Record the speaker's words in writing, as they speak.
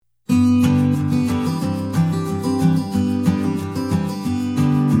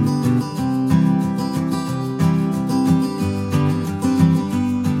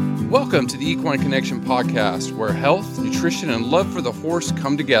Welcome to the Equine Connection podcast, where health, nutrition, and love for the horse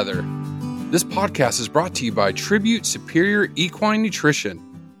come together. This podcast is brought to you by Tribute Superior Equine Nutrition.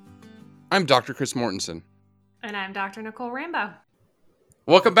 I'm Dr. Chris Mortensen. And I'm Dr. Nicole Rambo.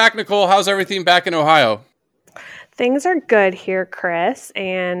 Welcome back, Nicole. How's everything back in Ohio? Things are good here, Chris,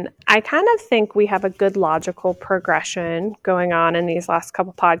 and I kind of think we have a good logical progression going on in these last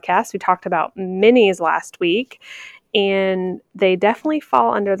couple podcasts. We talked about minis last week, and they definitely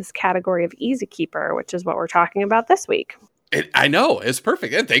fall under this category of Easy Keeper, which is what we're talking about this week. I know, it's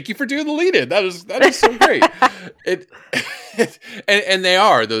perfect. And thank you for doing the lead-in. That is so great. And they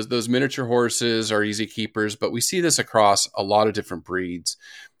are those miniature horses are easy keepers, but we see this across a lot of different breeds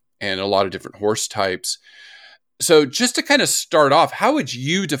and a lot of different horse types. So just to kind of start off, how would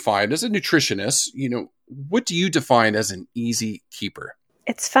you define, as a nutritionist, what do you define as an easy keeper?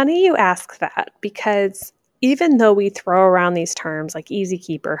 It's funny you ask that, because even though we throw around these terms like easy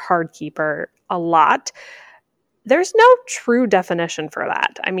keeper, hard keeper a lot, there's no true definition for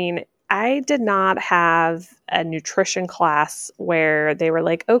that. I mean, I did not have a nutrition class where they were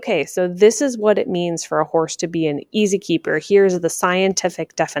like, okay, so this is what it means for a horse to be an easy keeper. Here's the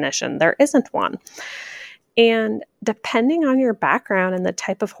scientific definition. There isn't one. And depending on your background and the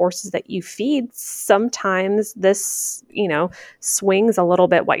type of horses that you feed, sometimes this, swings a little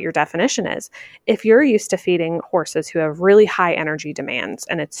bit what your definition is. If you're used to feeding horses who have really high energy demands,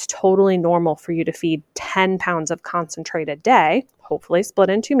 and it's totally normal for you to feed 10 pounds of concentrate a day, hopefully split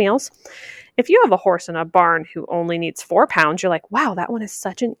in 2 meals. If you have a horse in a barn who only needs 4 pounds, you're like, wow, that one is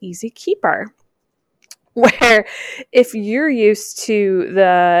such an easy keeper. Where if you're used to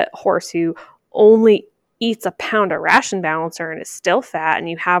the horse who only eats a pound of ration balancer and is still fat, and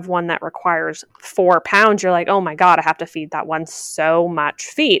you have one that requires 4 pounds, you're like, oh my God, I have to feed that one so much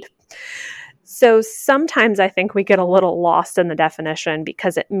feed. So sometimes I think we get a little lost in the definition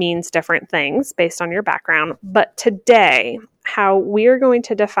because it means different things based on your background. But today, how we're going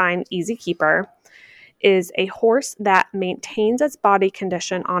to define easy keeper is a horse that maintains its body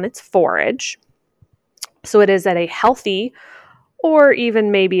condition on its forage. So it is at a healthy or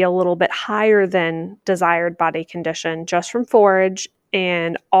even maybe a little bit higher than desired body condition just from forage.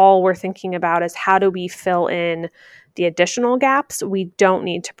 And all we're thinking about is how do we fill in the additional gaps? We don't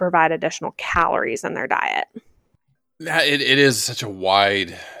need to provide additional calories in their diet. It is such a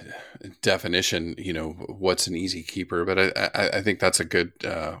wide definition, what's an easy keeper, but I think that's a good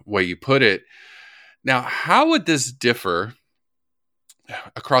way you put it. Now, how would this differ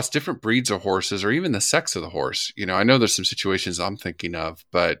across different breeds of horses, or even the sex of the horse? I know there's some situations I'm thinking of,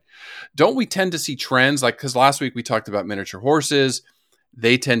 but don't we tend to see trends? Like, because last week we talked about miniature horses,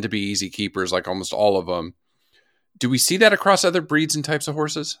 they tend to be easy keepers, like almost all of them. Do we see that across other breeds and types of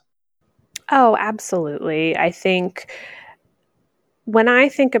horses? Oh, absolutely. I think when I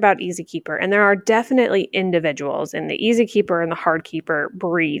think about easy keeper, and there are definitely individuals in the easy keeper and the hard keeper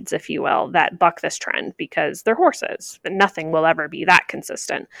breeds, if you will, that buck this trend because they're horses and nothing will ever be that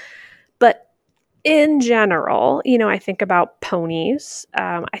consistent. But in general, I think about ponies.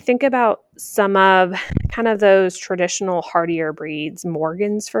 I think about some of kind of those traditional hardier breeds,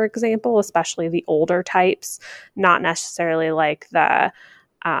 Morgans, for example, especially the older types, not necessarily like the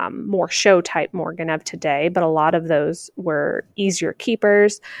more show type Morgan of today, but a lot of those were easier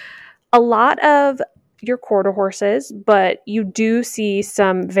keepers. A lot of your quarter horses, but you do see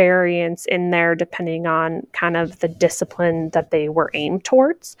some variance in there depending on kind of the discipline that they were aimed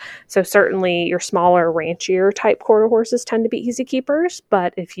towards. So certainly your smaller, ranchier type quarter horses tend to be easy keepers,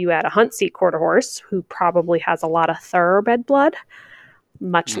 but if you had a hunt seat quarter horse who probably has a lot of thoroughbred blood,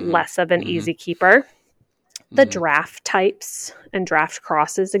 much less of an easy keeper. The draft types and draft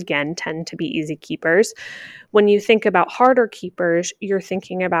crosses, again, tend to be easy keepers. When you think about harder keepers, you're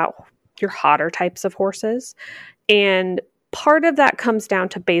thinking about your hotter types of horses. And part of that comes down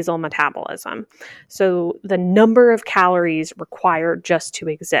to basal metabolism. So the number of calories required just to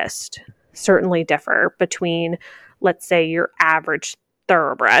exist certainly differ between, let's say, your average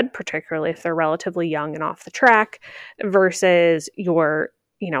thoroughbred, particularly if they're relatively young and off the track, versus your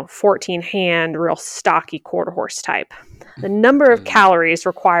 14-hand, real stocky quarter horse type. The number of calories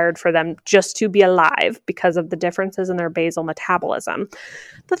required for them just to be alive because of the differences in their basal metabolism,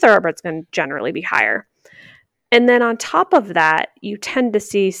 the thoroughbred's going to generally be higher. And then on top of that, you tend to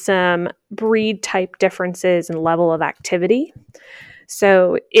see some breed type differences in level of activity.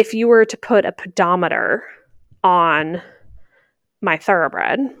 So if you were to put a pedometer on my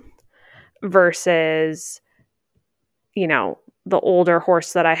thoroughbred versus, the older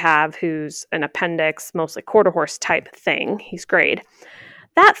horse that I have who's an appendix, mostly quarter horse type thing, he's grade.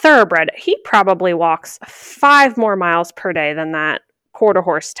 That thoroughbred, he probably walks 5 more miles per day than that quarter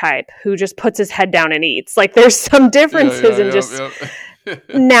horse type who just puts his head down and eats. Like there's some differences in just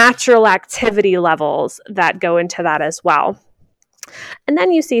natural activity levels that go into that as well. And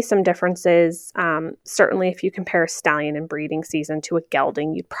then you see some differences. Certainly, if you compare a stallion in breeding season to a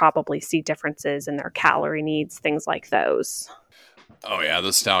gelding, you'd probably see differences in their calorie needs, things like those. Oh, yeah.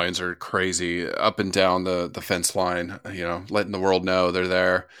 The stallions are crazy up and down the fence line, letting the world know they're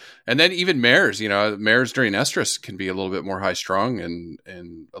there. And then even mares, mares during estrus can be a little bit more high strung and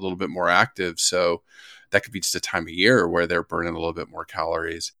a little bit more active. So that could be just a time of year where they're burning a little bit more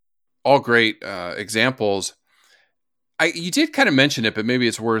calories. All great examples. You did kind of mention it, but maybe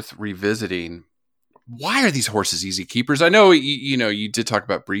it's worth revisiting. Why are these horses easy keepers? I know, you did talk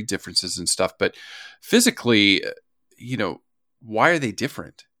about breed differences and stuff, but physically, why are they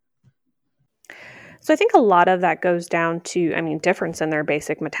different? So I think a lot of that goes down to, difference in their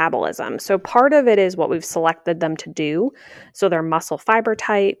basic metabolism. So part of it is what we've selected them to do. So their muscle fiber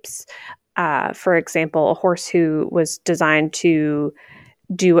types, for example, a horse who was designed to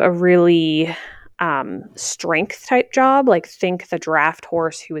do a really strength type job, like think the draft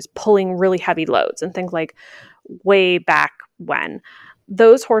horse who is pulling really heavy loads and things like way back when.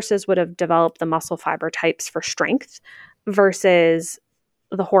 Those horses would have developed the muscle fiber types for strength versus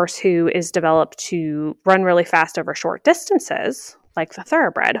the horse who is developed to run really fast over short distances, like the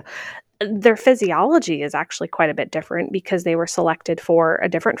thoroughbred. Their physiology is actually quite a bit different because they were selected for a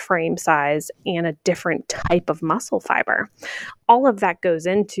different frame size and a different type of muscle fiber. All of that goes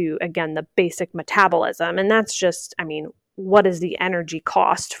into, again, the basic metabolism. And that's just, what is the energy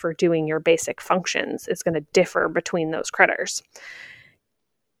cost for doing your basic functions is going to differ between those critters.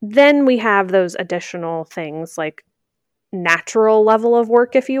 Then we have those additional things like natural level of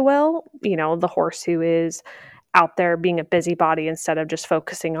work, if you will, the horse who is out there being a busybody instead of just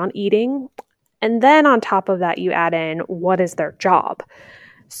focusing on eating. And then on top of that, you add in what is their job.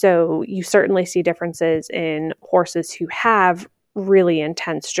 So you certainly see differences in horses who have really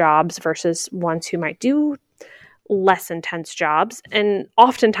intense jobs versus ones who might do less intense jobs. And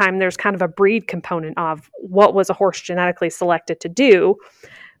oftentimes there's kind of a breed component of what was a horse genetically selected to do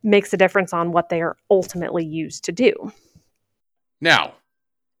makes a difference on what they are ultimately used to do. Now,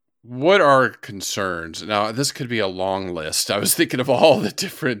 what are concerns? Now, this could be a long list. I was thinking of all the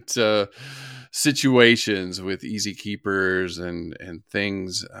different situations with easy keepers and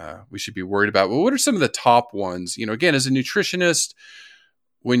things we should be worried about. Well, what are some of the top ones? Again, as a nutritionist,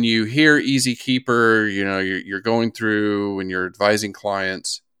 when you hear easy keeper, you're going through when you're advising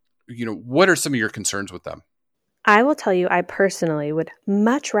clients, what are some of your concerns with them? I will tell you, I personally would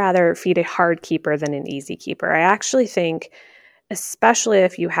much rather feed a hard keeper than an easy keeper. I actually think, especially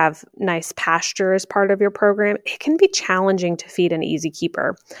if you have nice pasture as part of your program, it can be challenging to feed an easy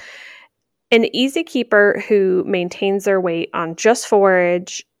keeper. An easy keeper who maintains their weight on just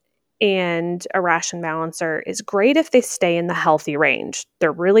forage and a ration balancer is great if they stay in the healthy range.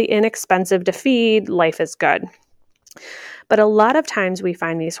 They're really inexpensive to feed. Life is good. But a lot of times we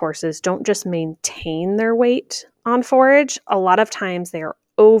find these horses don't just maintain their weight on forage. A lot of times they are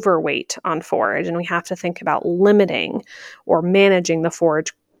overweight on forage, and we have to think about limiting or managing the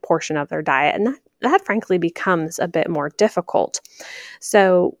forage portion of their diet. And that frankly becomes a bit more difficult.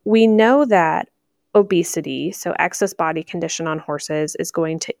 So we know that obesity, so excess body condition on horses, is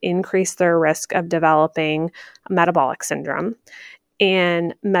going to increase their risk of developing a metabolic syndrome.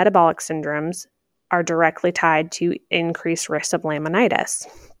 And metabolic syndromes are directly tied to increased risk of laminitis.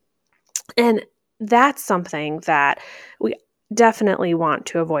 And that's something that we definitely want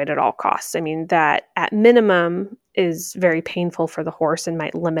to avoid at all costs. That at minimum is very painful for the horse and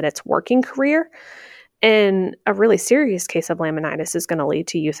might limit its working career. And a really serious case of laminitis is going to lead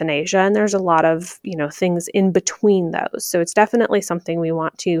to euthanasia. And there's a lot of, things in between those. So it's definitely something we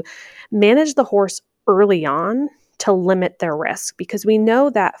want to manage the horse early on to limit their risk, because we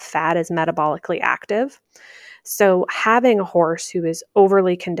know that fat is metabolically active. So having a horse who is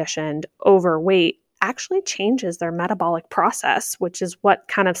overly conditioned, overweight, actually changes their metabolic process, which is what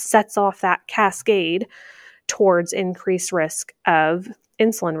kind of sets off that cascade towards increased risk of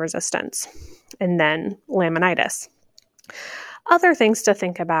insulin resistance and then laminitis. Other things to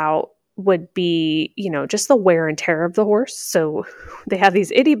think about would be, just the wear and tear of the horse. So they have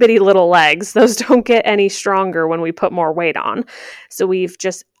these itty bitty little legs. Those don't get any stronger when we put more weight on. So we've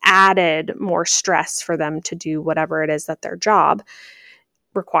just added more stress for them to do whatever it is that their job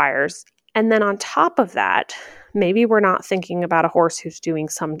requires. And then on top of that, maybe we're not thinking about a horse who's doing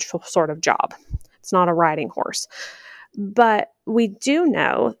some sort of job. It's not a riding horse. But we do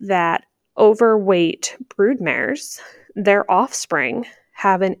know that overweight brood mares, their offspring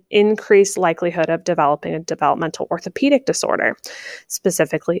have an increased likelihood of developing a developmental orthopedic disorder,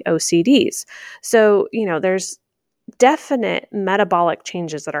 specifically OCDs. So, there's definite metabolic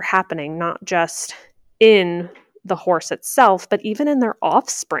changes that are happening, not just in the horse itself, but even in their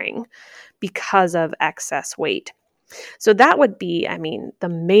offspring because of excess weight. So that would be, the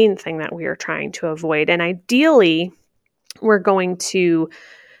main thing that we are trying to avoid. And ideally, we're going to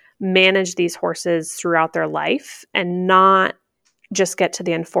manage these horses throughout their life and not just get to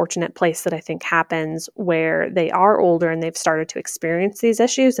the unfortunate place that I think happens where they are older and they've started to experience these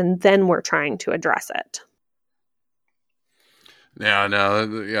issues, and then we're trying to address it. Yeah,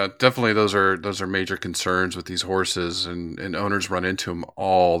 no, yeah, definitely. Those are major concerns with these horses, and owners run into them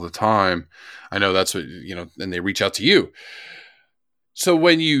all the time. I know that's what, and they reach out to you. So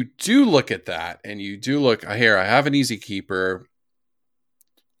when you do look at that and you do look here, I have an easy keeper.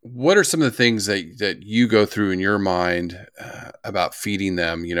 What are some of the things that you go through in your mind about feeding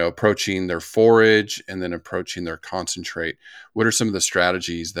them, approaching their forage and then approaching their concentrate? What are some of the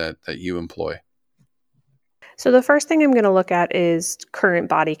strategies that you employ? So the first thing I'm going to look at is current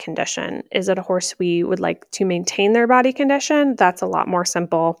body condition. Is it a horse we would like to maintain their body condition? That's a lot more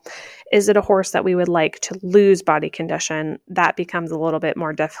simple. Is it a horse that we would like to lose body condition? That becomes a little bit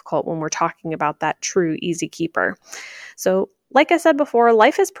more difficult when we're talking about that true easy keeper. So like I said before,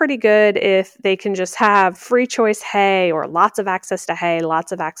 life is pretty good if they can just have free choice hay or lots of access to hay,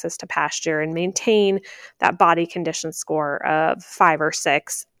 lots of access to pasture, and maintain that body condition score of 5 or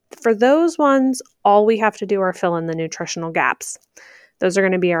 6. For those ones, all we have to do are fill in the nutritional gaps. Those are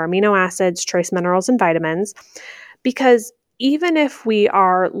going to be our amino acids, trace minerals, and vitamins. Because even if we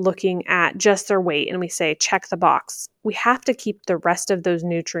are looking at just their weight and we say check the box, we have to keep the rest of those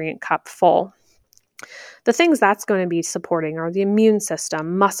nutrient cup full. The things that's going to be supporting are the immune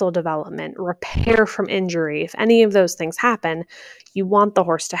system, muscle development, repair from injury. If any of those things happen, you want the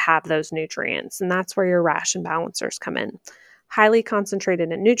horse to have those nutrients, and that's where your ration balancers come in. Highly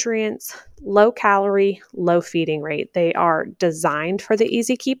concentrated in nutrients, low calorie, low feeding rate. They are designed for the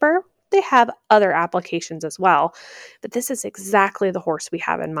easy keeper. They have other applications as well, but this is exactly the horse we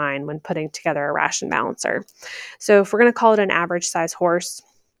have in mind when putting together a ration balancer. So if we're going to call it an average size horse,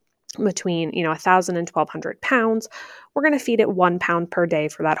 between 1,000 and 1,200 pounds, we're going to feed it 1 pound per day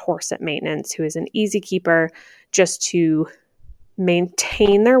for that horse at maintenance who is an easy keeper, just to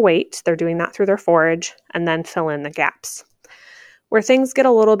maintain their weight. They're doing that through their forage, and then fill in the gaps. Where things get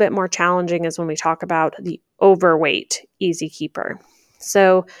a little bit more challenging is when we talk about the overweight easy keeper.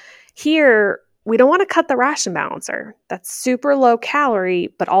 So here, we don't want to cut the ration balancer. That's super low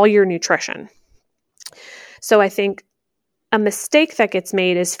calorie, but all your nutrition. So I think a mistake that gets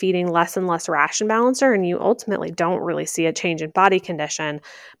made is feeding less and less ration balancer, and you ultimately don't really see a change in body condition,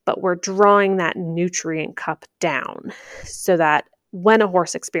 but we're drawing that nutrient cup down so that when a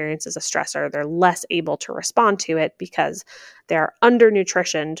horse experiences a stressor, they're less able to respond to it because they're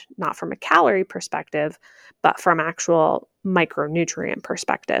undernutritioned, not from a calorie perspective, but from actual micronutrient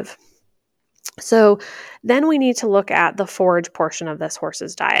perspective. So then we need to look at the forage portion of this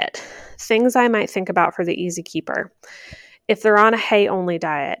horse's diet. Things I might think about for the easy keeper. If they're on a hay-only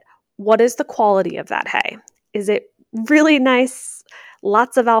diet, what is the quality of that hay? Is it really nice,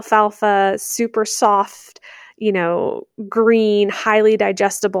 lots of alfalfa, super soft, green, highly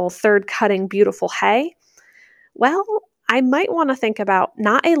digestible, third cutting, beautiful hay? Well, I might want to think about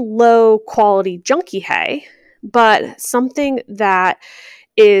not a low quality junky hay, but something that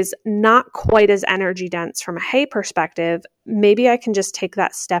is not quite as energy dense from a hay perspective. Maybe I can just take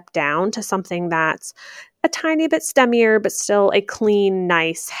that step down to something that's a tiny bit stemmier, but still a clean,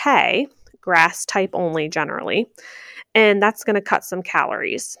 nice hay, grass type only generally, and that's going to cut some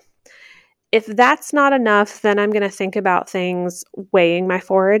calories. If that's not enough, then I'm going to think about things weighing my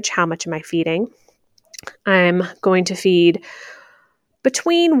forage. How much am I feeding? I'm going to feed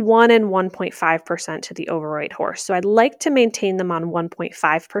between 1 and 1.5% to the overweight horse. So I'd like to maintain them on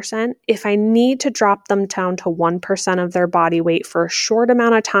 1.5%. If I need to drop them down to 1% of their body weight for a short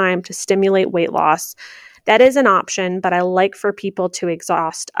amount of time to stimulate weight loss, that is an option, but I like for people to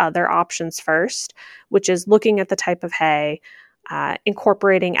exhaust other options first, which is looking at the type of hay,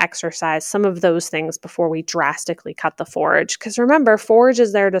 incorporating exercise, some of those things before we drastically cut the forage. Because remember, forage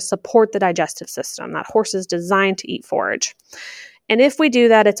is there to support the digestive system. That horse is designed to eat forage. And if we do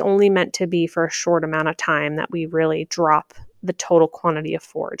that, it's only meant to be for a short amount of time that we really drop the total quantity of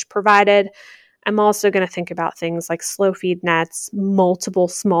forage provided. I'm also going to think about things like slow feed nets, multiple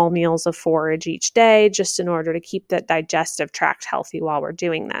small meals of forage each day, just in order to keep that digestive tract healthy while we're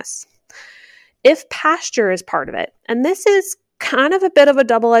doing this. If pasture is part of it, and this is kind of a bit of a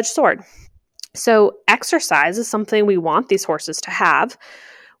double-edged sword. So exercise is something we want these horses to have.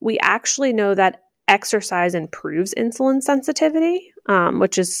 We actually know that exercise improves insulin sensitivity,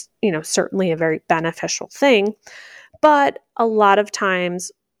 which is, certainly a very beneficial thing. But a lot of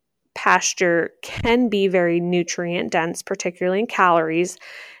times pasture can be very nutrient dense, particularly in calories,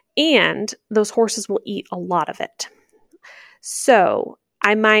 and those horses will eat a lot of it. So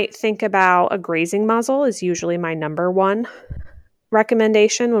I might think about a grazing muzzle is usually my number one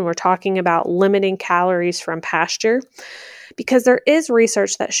recommendation when we're talking about limiting calories from pasture, because there is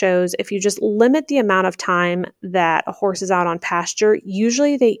research that shows if you just limit the amount of time that a horse is out on pasture,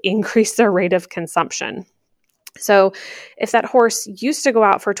 usually they increase their rate of consumption. So if that horse used to go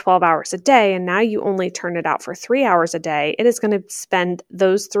out for 12 hours a day and now you only turn it out for 3 hours a day, it is going to spend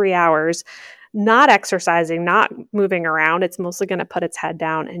those 3 hours not exercising, not moving around. It's mostly going to put its head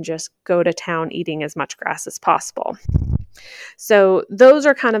down and just go to town eating as much grass as possible. So those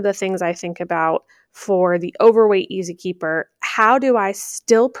are kind of the things I think about for the overweight easy keeper. How do I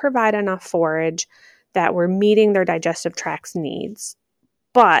still provide enough forage that we're meeting their digestive tract's needs,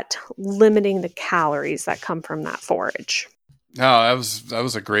 but limiting the calories that come from that forage? No, that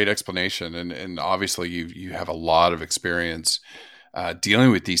was a great explanation, and obviously you have a lot of experience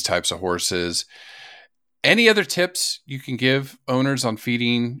dealing with these types of horses. Any other tips you can give owners on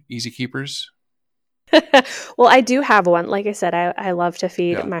feeding easy keepers? Well, I do have one. Like I said, I love to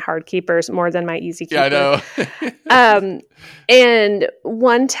feed my hard keepers more than my easy keeper. Yeah, I know. And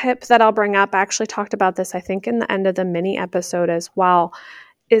one tip that I'll bring up, I actually talked about this, I think, in the end of the mini episode as well,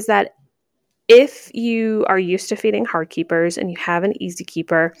 is that if you are used to feeding hard keepers and you have an easy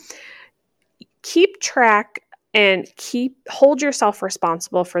keeper, keep track and hold yourself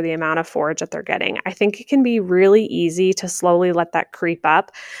responsible for the amount of forage that they're getting. I think it can be really easy to slowly let that creep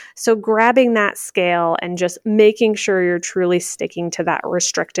up. So grabbing that scale and just making sure you're truly sticking to that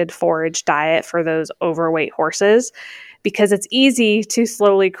restricted forage diet for those overweight horses, because it's easy to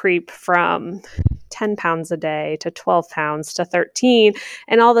slowly creep from 10 pounds a day to 12 pounds to 13,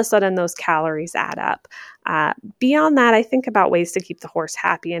 and all of a sudden those calories add up. Beyond that, I think about ways to keep the horse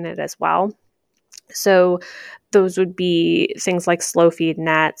happy in it as well. So those would be things like slow feed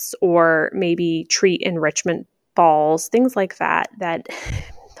nets or maybe treat enrichment balls, things like that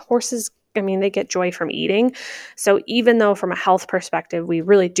horses, they get joy from eating. So even though from a health perspective, we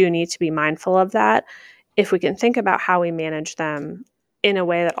really do need to be mindful of that, if we can think about how we manage them in a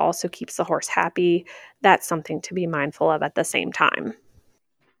way that also keeps the horse happy, that's something to be mindful of at the same time.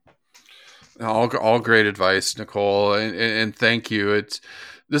 All great advice, Nicole, and thank you.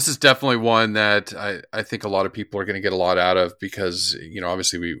 This is definitely one that I think a lot of people are going to get a lot out of, because,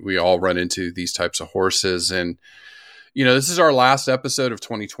 obviously we all run into these types of horses, and, this is our last episode of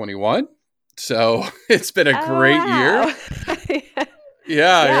 2021. So it's been a great year.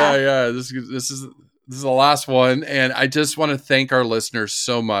 Yeah. This is the last one. And I just want to thank our listeners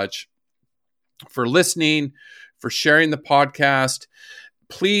so much for listening, for sharing the podcast.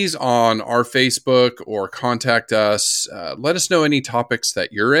 Please, on our Facebook or contact us, let us know any topics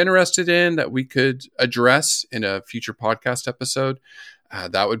that you're interested in that we could address in a future podcast episode.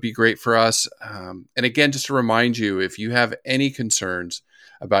 That would be great for us. And again, just to remind you, if you have any concerns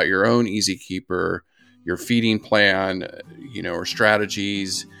about your own easy keeper, your feeding plan, or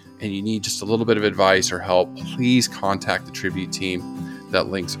strategies, and you need just a little bit of advice or help, please contact the Tribute team. That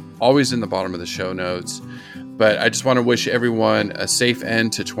link's always in the bottom of the show notes. But I just want to wish everyone a safe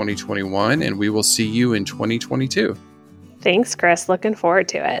end to 2021, and we will see you in 2022. Thanks, Chris. Looking forward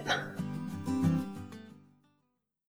to it.